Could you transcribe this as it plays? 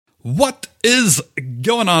What is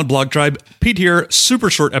going on, Blog Tribe? Pete here.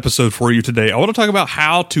 Super short episode for you today. I want to talk about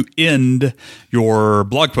how to end your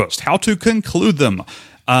blog post, how to conclude them.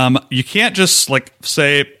 You can't just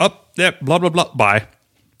say, yeah, blah, blah, blah, bye.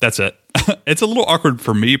 That's it. It's a little awkward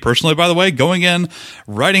for me personally, by the way, going in,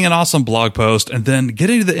 writing an awesome blog post, and then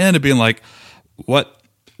getting to the end and being like, what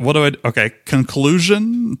do I, okay,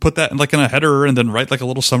 conclusion, put that in a header and then write a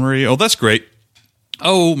little summary. Oh, that's great.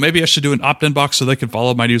 Oh, maybe I should do an opt-in box so they can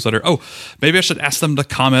follow my newsletter. Oh, maybe I should ask them to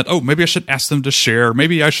comment. Oh, maybe I should ask them to share.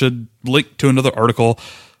 Maybe I should link to another article,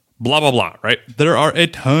 blah, blah, blah, right? There are a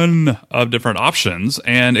ton of different options,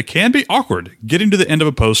 and it can be awkward getting to the end of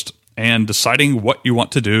a post and deciding what you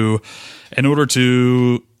want to do in order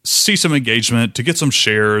to see some engagement, to get some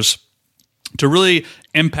shares, to really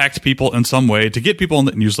impact people in some way, to get people in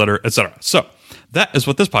the newsletter, etc. So that is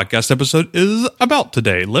what this podcast episode is about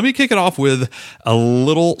today. Let me kick it off with a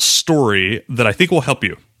little story that I think will help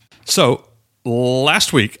you. So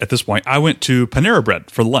last week at this point, I went to Panera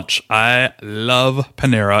Bread for lunch. I love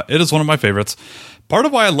Panera. It is one of my favorites. Part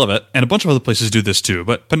of why I love it, and a bunch of other places do this too,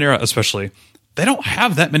 but Panera especially, they don't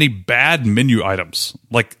have that many bad menu items.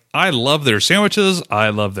 I love their sandwiches. I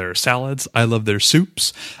love their salads. I love their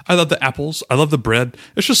soups. I love the apples. I love the bread.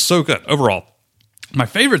 It's just so good overall. My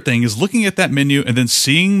favorite thing is looking at that menu and then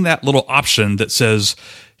seeing that little option that says,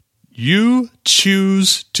 you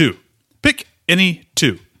choose to. Pick any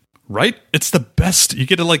two, right? It's the best. You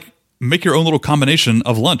get to make your own little combination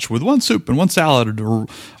of lunch with one soup and one salad or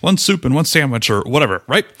one soup and one sandwich or whatever,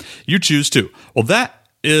 right? You choose to. Well, that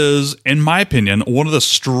is, in my opinion, one of the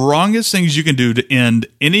strongest things you can do to end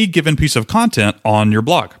any given piece of content on your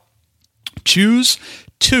blog. Choose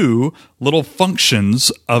two little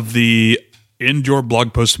functions of the end your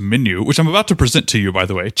blog post menu, which I'm about to present to you, by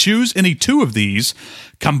the way. Choose any two of these,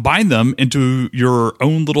 combine them into your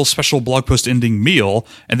own little special blog post ending meal,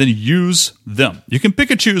 and then use them. You can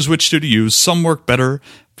pick and choose which two to use. Some work better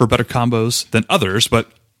for better combos than others,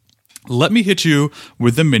 but let me hit you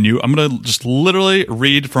with the menu. I'm going to just literally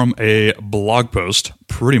read from a blog post,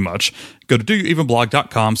 pretty much. Go to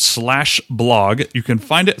doyouevenblog.com/blog. You can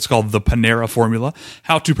find it. It's called the Panera Formula.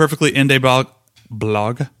 How to perfectly end a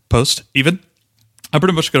blog post, even. I'm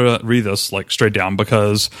pretty much going to read this straight down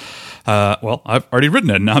because, I've already written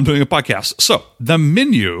it and now I'm doing a podcast. So the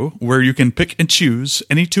menu where you can pick and choose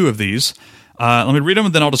any two of these, let me read them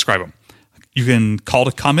and then I'll describe them. You can call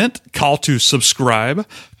to comment, call to subscribe,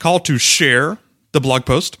 call to share the blog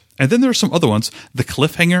post. And then there are some other ones. The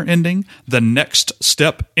cliffhanger ending, the next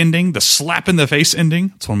step ending, the slap in the face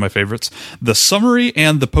ending. It's one of my favorites. The summary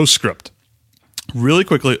and the postscript. Really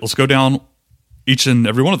quickly, let's go down each and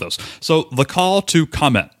every one of those. So the call to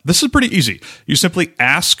comment. This is pretty easy. You simply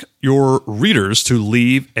ask your readers to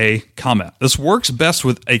leave a comment. This works best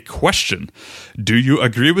with a question. Do you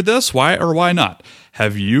agree with this? Why or why not?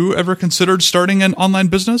 Have you ever considered starting an online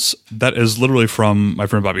business? That is literally from my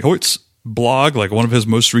friend Bobby Hoyt's blog, one of his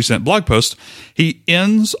most recent blog posts. He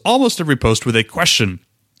ends almost every post with a question,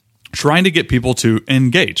 trying to get people to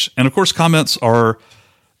engage. And of course, comments are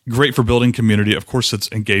great for building community. Of course, it's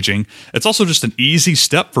engaging. It's also just an easy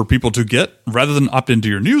step for people to get. Rather than opt into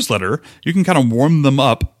your newsletter, you can kind of warm them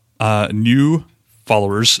up, new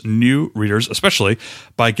followers, new readers, especially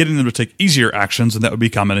by getting them to take easier actions, and that would be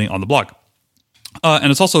commenting on the blog.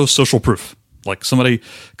 And it's also social proof. Somebody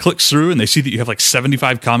clicks through and they see that you have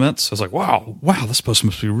 75 comments. I was wow, this post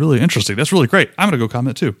must be really interesting. That's really great. I'm going to go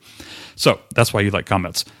comment too. So that's why you like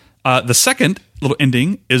comments. The second little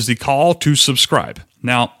ending is the call to subscribe.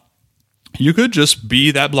 Now, you could just be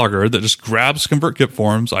that blogger that just grabs ConvertKit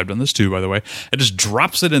forms. I've done this too, by the way, and just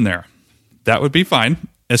drops it in there. That would be fine,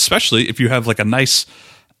 especially if you have a nice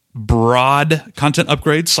broad content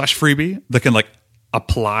upgrade / freebie that can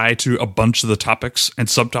apply to a bunch of the topics and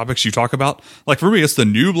subtopics you talk about. For me, it's the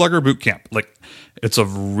New Blogger Bootcamp. It's a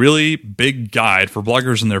really big guide for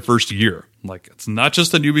bloggers in their first year. It's not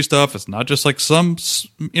just the newbie stuff. It's not just some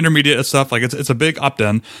intermediate stuff. It's a big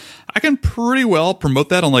opt-in. I can pretty well promote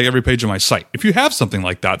that on every page of my site. If you have something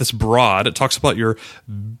like that that's broad, it talks about your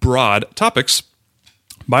broad topics,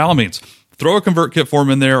 by all means, throw a ConvertKit form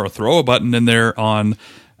in there or throw a button in there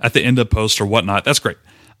at the end of post or whatnot. That's great.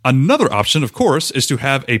 Another option, of course, is to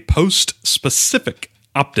have a post-specific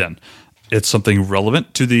opt-in. It's something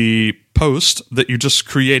relevant to the post that you just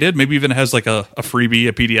created. Maybe even has a freebie,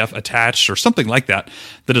 a PDF attached or something like that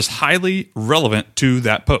is highly relevant to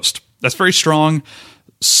that post. That's very strong.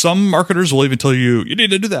 Some marketers will even tell you, you need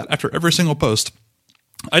to do that after every single post.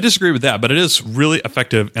 I disagree with that, but it is really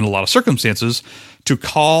effective in a lot of circumstances to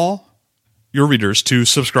call your readers to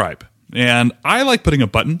subscribe. And I like putting a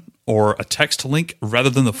button or a text link rather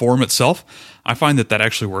than the form itself, I find that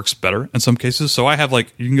actually works better in some cases. So I have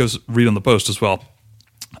you can go read on the post as well.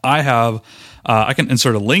 I have, I can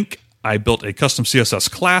insert a link. I built a custom CSS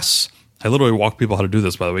class. I literally walk people how to do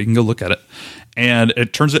this, by the way. You can go look at it. And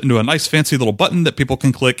it turns it into a nice fancy little button that people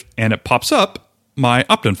can click, and it pops up my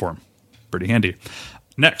opt-in form. Pretty handy.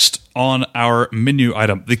 Next on our menu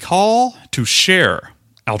item, the call to share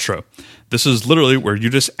outro. This is literally where you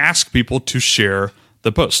just ask people to share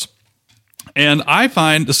the post. And I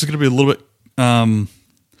find this is going to be a little bit,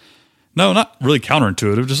 no, not really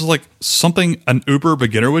counterintuitive. Just like something an Uber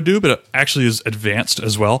beginner would do, but it actually is advanced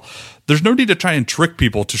as well. There's no need to try and trick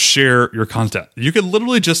people to share your content. You can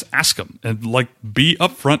literally just ask them and be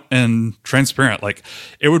upfront and transparent.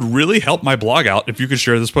 It would really help my blog out if you could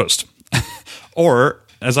share this post. Or,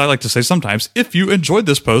 as I like to say sometimes, if you enjoyed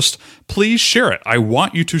this post, please share it. I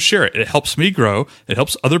want you to share it. It helps me grow. It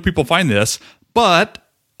helps other people find this, but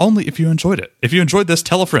only if you enjoyed it. If you enjoyed this,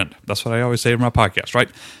 tell a friend. That's what I always say in my podcast, right?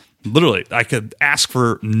 Literally, I could ask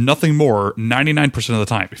for nothing more 99% of the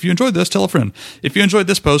time. If you enjoyed this, tell a friend. If you enjoyed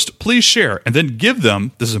this post, please share. And then give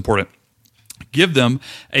them, this is important, give them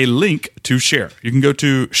a link to share. You can go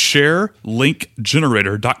to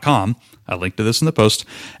sharelinkgenerator.com. I linked to this in the post.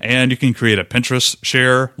 And you can create a Pinterest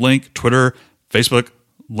share link, Twitter, Facebook,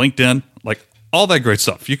 LinkedIn, all that great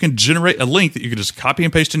stuff. You can generate a link that you can just copy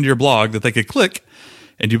and paste into your blog that they could click.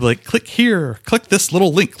 And you'd be like, click here, click this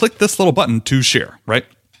little link, click this little button to share, right?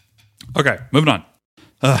 Okay, moving on.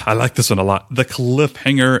 I like this one a lot. The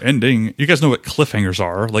cliffhanger ending. You guys know what cliffhangers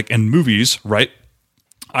are, in movies, right?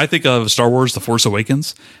 I think of Star Wars The Force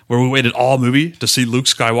Awakens, where we waited all movie to see Luke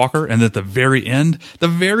Skywalker, and at the very end,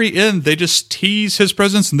 they just tease his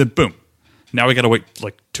presence, and then boom. Now we got to wait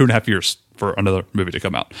 2.5 years for another movie to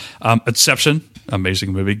come out. Inception,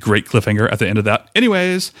 amazing movie, great cliffhanger at the end of that.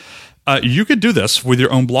 Anyways, you could do this with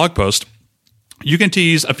your own blog post. You can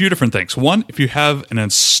tease a few different things. One, if you have an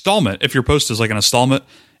installment, if your post is an installment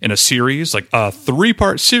in a series, a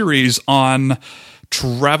 3-part series on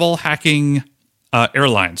travel hacking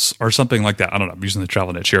airlines or something like that. I don't know. I'm using the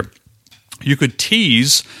travel niche here. You could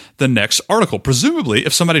tease the next article. Presumably,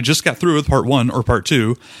 if somebody just got through with part 1 or part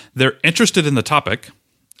 2, they're interested in the topic,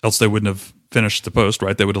 else they wouldn't have finished the post,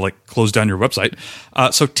 right? They would have closed down your website.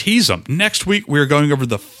 So tease them. Next week, we're going over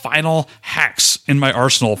the final hacks in my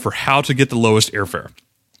arsenal for how to get the lowest airfare,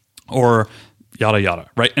 or yada, yada,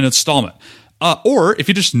 right? An installment. Or if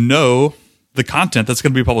you just know the content that's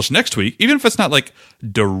going to be published next week, even if it's not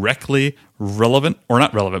directly relevant, or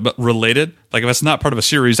not relevant, but related, if it's not part of a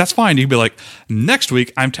series, that's fine. You can be next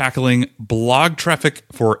week, I'm tackling blog traffic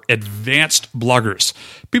for advanced bloggers,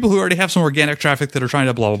 people who already have some organic traffic that are trying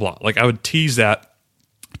to blah, blah, blah. I would tease it.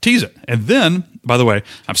 And then, by the way,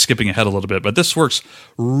 I'm skipping ahead a little bit, but this works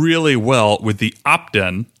really well with the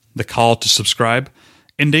opt-in, the call to subscribe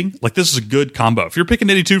ending. This is a good combo. If you're picking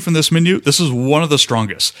 82 from this menu, this is one of the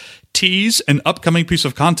strongest. Tease an upcoming piece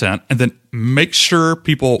of content and then make sure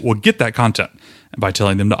people will get that content by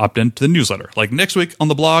telling them to opt in to the newsletter. Next week on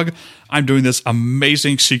the blog, I'm doing this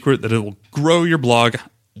amazing secret that it will grow your blog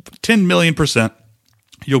 10 million %.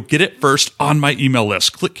 You'll get it first on my email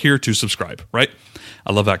list. Click here to subscribe, right?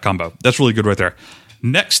 I love that combo. That's really good right there.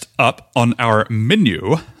 Next up on our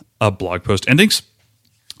menu of blog post endings,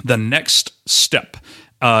 the next step.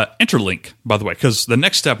 Interlink, by the way, because the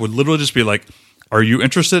next step would literally just be are you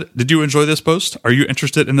interested? Did you enjoy this post? Are you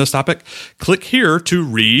interested in this topic? Click here to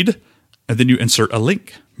read, and then you insert a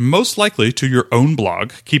link, most likely to your own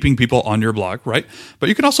blog, keeping people on your blog, right? But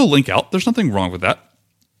you can also link out. There's nothing wrong with that.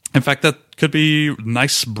 In fact, that could be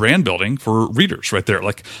nice brand building for readers right there.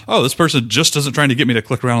 Oh, this person just isn't trying to get me to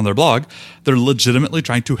click around on their blog. They're legitimately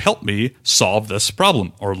trying to help me solve this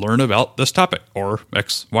problem or learn about this topic or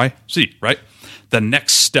X, Y, Z, right? The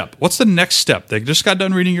next step. What's the next step? They just got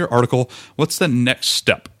done reading your article. What's the next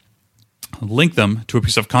step? Link them to a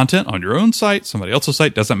piece of content on your own site, somebody else's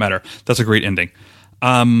site, doesn't matter. That's a great ending.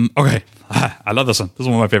 Okay, I love this one. This is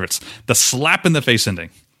one of my favorites. The slap in the face ending.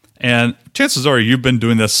 And chances are you've been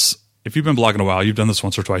doing this, if you've been blogging a while, you've done this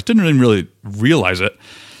once or twice, didn't even really realize it.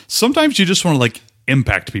 Sometimes you just want to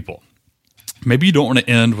impact people. Maybe you don't want to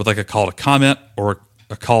end with a call to comment or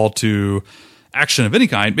a call to action of any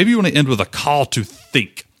kind. Maybe you want to end with a call to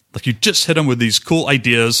think. You just hit them with these cool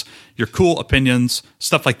ideas, your cool opinions,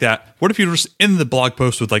 stuff like that. What if you just end the blog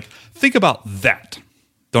post with think about that?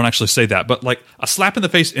 Don't actually say that, but a slap in the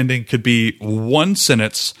face ending could be one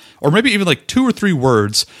sentence or maybe even 2 or 3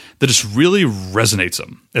 words that just really resonates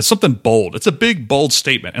them. It's something bold. It's a big, bold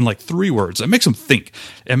statement in 3 words. It makes them think.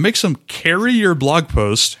 It makes them carry your blog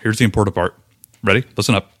post. Here's the important part. Ready?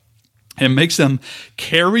 Listen up. It makes them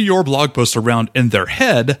carry your blog post around in their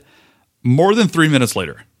head more than 3 minutes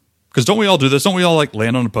later. Because don't we all do this? Don't we all like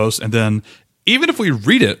land on a post and then even if we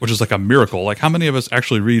read it, which is like a miracle, like how many of us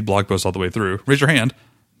actually read blog posts all the way through? Raise your hand.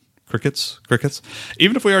 Crickets.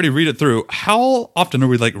 Even if we already read it through, how often are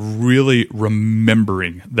we like really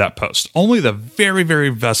remembering that post? Only the very, very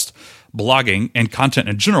best blogging and content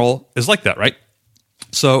in general is like that, right?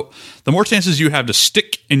 So the more chances you have to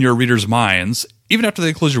stick in your readers' minds, even after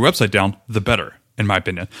they close your website down, the better, in my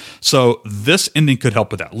opinion. So this ending could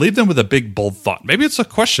help with that. Leave them with a big, bold thought. Maybe it's a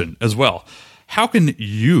question as well. How can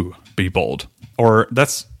you be bold? Or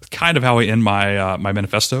that's kind of how I end my my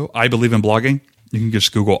manifesto. I believe in blogging. You can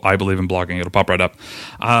just Google "I believe in blogging." It'll pop right up.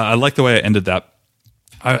 I like the way I ended that.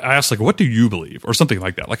 I asked, like, what do you believe? Or something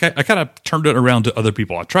like that. Like, I kind of turned it around to other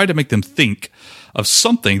people. I tried to make them think of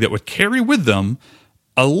something that would carry with them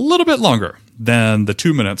a little bit longer than the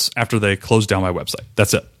 2 minutes after they closed down my website.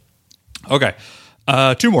 That's it. Okay.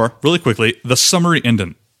 2 more really quickly. The summary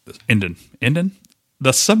ending.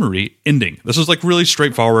 The summary ending. This is like really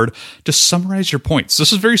straightforward. Just summarize your points.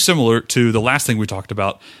 This is very similar to the last thing we talked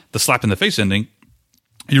about, the slap in the face ending.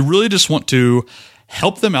 You really just want to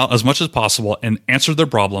help them out as much as possible and answer their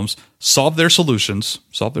problems, solve their problems,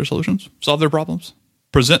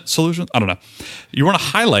 present solutions. I don't know. You want to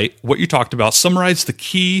highlight what you talked about, summarize the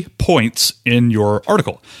key points in your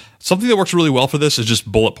article. Something that works really well for this is just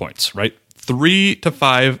bullet points, right? 3 to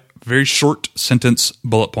 5 very short sentence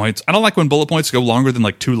bullet points. I don't like when bullet points go longer than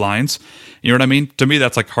like 2 lines. You know what I mean? To me,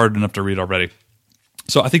 that's like hard enough to read already.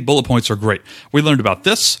 So I think bullet points are great. We learned about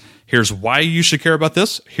this. Here's why you should care about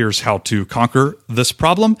this. Here's how to conquer this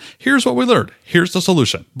problem. Here's what we learned. Here's the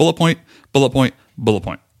solution. Bullet point, bullet point, bullet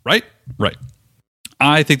point. Right? Right.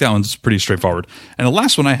 I think that one's pretty straightforward. And the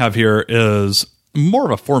last one I have here is more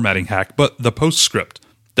of a formatting hack, but the postscript,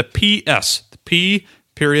 the PS, the P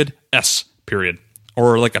period S period,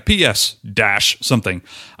 or like a PS dash something.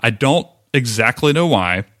 I don't exactly know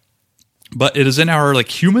why, but it is in our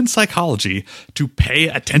like human psychology to pay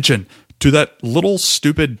attention to that little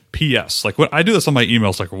stupid PS. Like, when I do this on my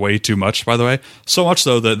emails, like way too much, by the way. So much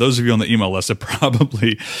so that those of you on the email list have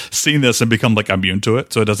probably seen this and become like immune to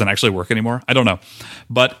it. So it doesn't actually work anymore. I don't know.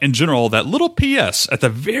 But in general, that little PS at the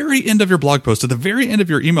very end of your blog post, at the very end of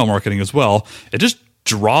your email marketing as well, it just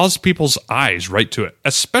draws people's eyes right to it,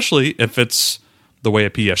 especially if it's the way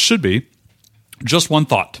a PS should be. Just one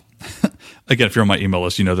thought. Again, if you're on my email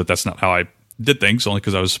list, you know that that's not how I did things, only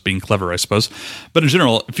because I was being clever, I suppose. But in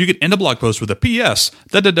general, if you could end a blog post with a PS,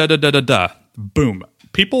 boom,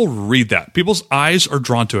 people read that. People's eyes are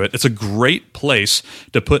drawn to it. It's a great place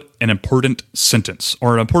to put an important sentence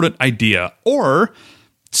or an important idea. Or,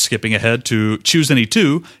 skipping ahead to choose any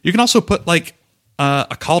 2, you can also put like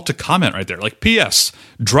a call to comment right there. Like, PS,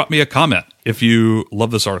 drop me a comment if you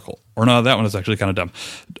love this article. Or no, that one is actually kind of dumb.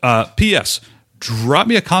 PS, drop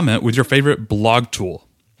me a comment with your favorite blog tool.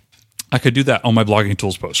 I could do that on my blogging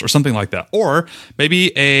tools post or something like that. Or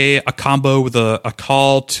maybe a combo with a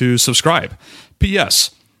call to subscribe.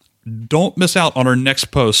 P.S. Don't miss out on our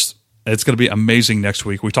next post. It's going to be amazing next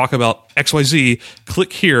week. We talk about XYZ.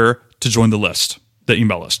 Click here to join the list, the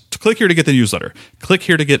email list. Click here to get the newsletter. Click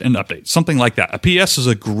here to get an update. Something like that. A P.S. is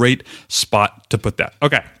a great spot to put that.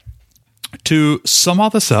 Okay. To sum all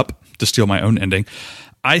this up, to steal my own ending,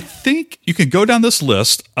 I think you can go down this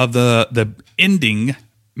list of the ending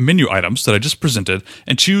menu items that I just presented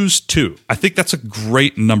and choose 2. I think that's a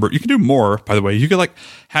great number. You can do more, by the way. You could like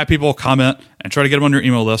have people comment and try to get them on your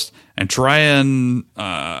email list and try and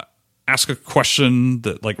ask a question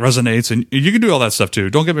that like resonates, and you can do all that stuff too.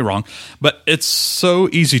 Don't get me wrong, but it's so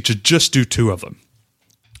easy to just do 2 of them.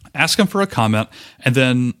 Ask them for a comment and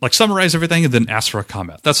then like summarize everything and then ask for a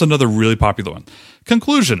comment. That's another really popular one.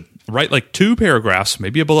 Conclusion. Write like 2 paragraphs,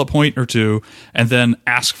 maybe a bullet point or 2, and then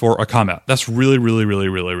ask for a comment. That's really, really, really,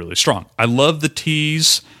 really, really strong. I love the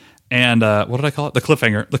tease and what did I call it? The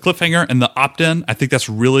cliffhanger. The cliffhanger and the opt-in. I think that's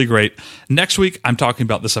really great. Next week, I'm talking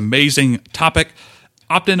about this amazing topic.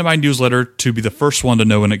 Opt into my newsletter to be the first one to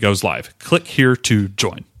know when it goes live. Click here to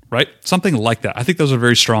join, right? Something like that. I think those are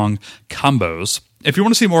very strong combos. If you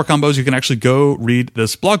want to see more combos, you can actually go read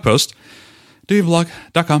this blog post.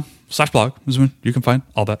 doyoublog.com/blog is when you can find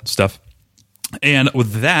all that stuff. And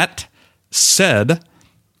with that said,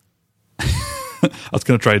 I was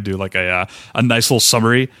going to try to do like a nice little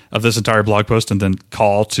summary of this entire blog post and then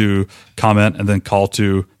call to comment and then call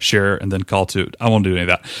to share and then call to, I won't do any of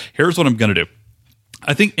that. Here's what I'm going to do.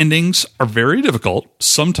 I think endings are very difficult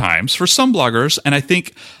sometimes for some bloggers. And I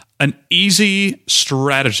think an easy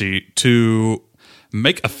strategy to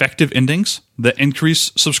make effective endings that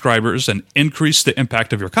increase subscribers and increase the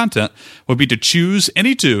impact of your content would be to choose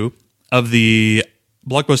any 2 of the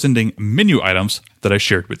blog post ending menu items that I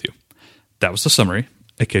shared with you. that was the summary,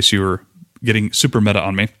 in case you were getting super meta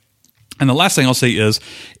on me. And the last thing I'll say is,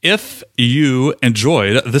 if you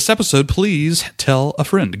enjoyed this episode, please tell a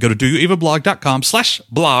friend. Go to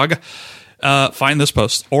doyouevenblog.com/blog. Find this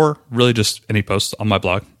post, or really just any post on my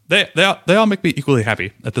blog. They all make me equally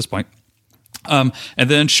happy at this point. And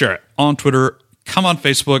then share it on Twitter. Come on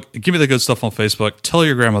Facebook. Give me the good stuff on Facebook. Tell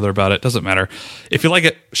your grandmother about it. Doesn't matter. If you like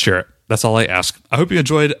it, share it. That's all I ask. I hope you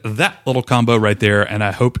enjoyed that little combo right there, and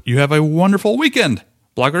I hope you have a wonderful weekend.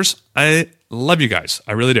 Bloggers, I love you guys.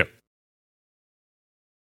 I really do.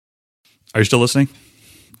 Are you still listening?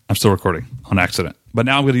 I'm still recording on accident. But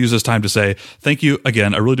now I'm going to use this time to say thank you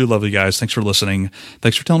again. I really do love you guys. Thanks for listening.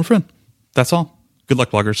 Thanks for telling a friend. That's all. Good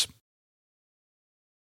luck, bloggers.